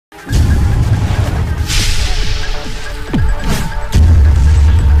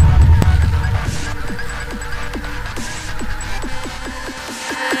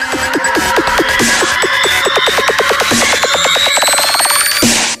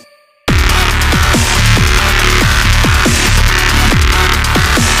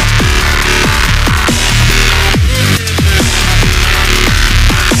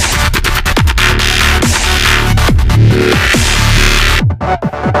What's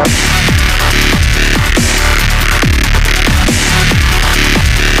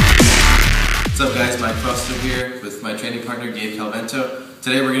up guys, Mike Frausto here with my training partner Gabe Calvento.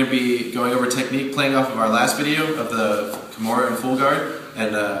 Today we're going to be going over technique playing off of our last video of the Kimura and full guard,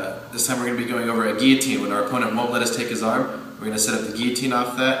 and this time we're going to be going over a guillotine. When our opponent won't let us take his arm, we're going to set up the guillotine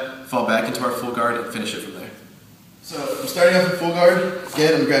off that, fall back into our full guard, and finish it from there. So I'm starting off in full guard.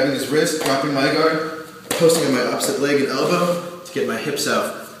 Again, I'm grabbing his wrist, dropping my guard, posting on my opposite leg and elbow to get my hips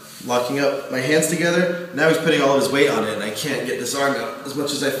out, locking up my hands together. Now he's putting all of his weight on it and I can't get this arm out as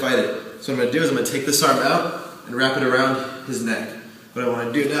much as I fight it. So what I'm going to do is I'm going to take this arm out and wrap it around his neck. What I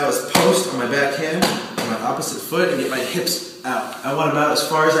want to do now is post on my back hand on my opposite foot and get my hips out. I want him out as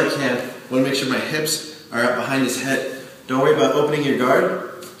far as I can. I want to make sure my hips are out behind his head. Don't worry about opening your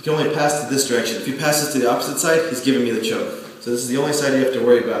guard. You can only pass to this direction. If he passes to the opposite side, he's giving me the choke. So this is the only side you have to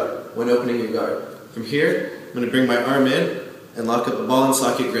worry about when opening your guard. From here, I'm going to bring my arm in and lock up a ball and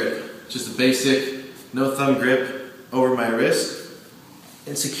socket grip. Just a basic no thumb grip over my wrist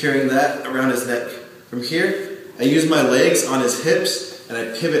and securing that around his neck. From here, I use my legs on his hips and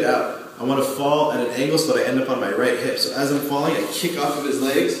I pivot out. I want to fall at an angle so that I end up on my right hip. So as I'm falling, I kick off of his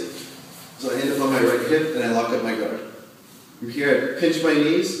legs so I end up on my right hip and I lock up my guard. From here, I pinch my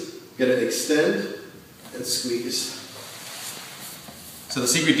knees, get an extend, and squeeze. So the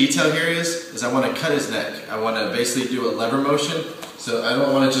secret detail here is I want to cut his neck. I want to basically do a lever motion. So I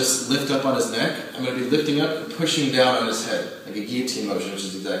don't want to just lift up on his neck. I'm going to be lifting up and pushing down on his head, like a guillotine motion, which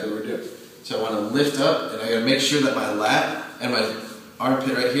is exactly what we're doing. So I want to lift up, and I got to make sure that my lat and my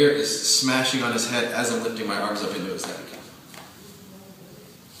armpit right here is smashing on his head as I'm lifting my arms up into his neck.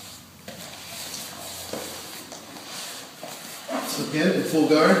 So again, in full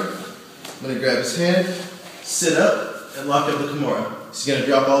guard, I'm going to grab his hand, sit up, and lock up the Kimura. He's going to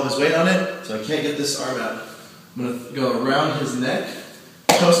drop all of his weight on it, so I can't get this arm out. I'm going to go around his neck,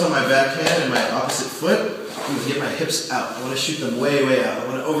 post on my backhand and my opposite foot. I'm going to get my hips out. I want to shoot them way, way out. I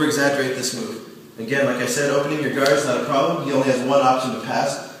want to over-exaggerate this move. Again, like I said, opening your guard is not a problem. He only has one option to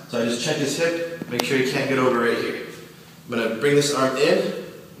pass, so I just check his hip, make sure he can't get over right here. I'm going to bring this arm in,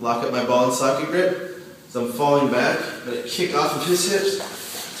 lock up my ball and socket grip. So I'm falling back, I'm going to kick off of his hips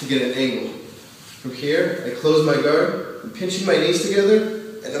to get an angle. From here, I close my guard, I'm pinching my knees together,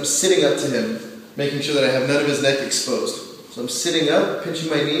 and I'm sitting up to him, making sure that I have none of his neck exposed. So I'm sitting up,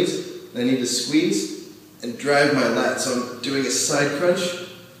 pinching my knees, and I need to squeeze and drive my lat. So I'm doing a side crunch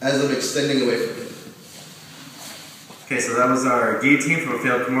as I'm extending away from him. Okay, so that was our guillotine from a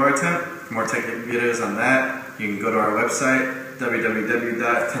failed Kimura attempt. For more technical videos on that, you can go to our website,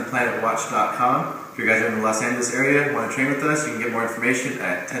 www.10thplanetwatch.com. If you guys are in the Los Angeles area and want to train with us, you can get more information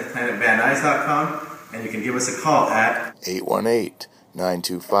at 10thplanetvaneyes.com, and you can give us a call at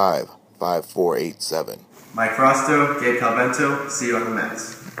 818-925-5487. Mike Frausto, Gabe Calvento. See you on the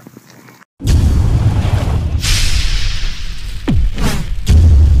mats.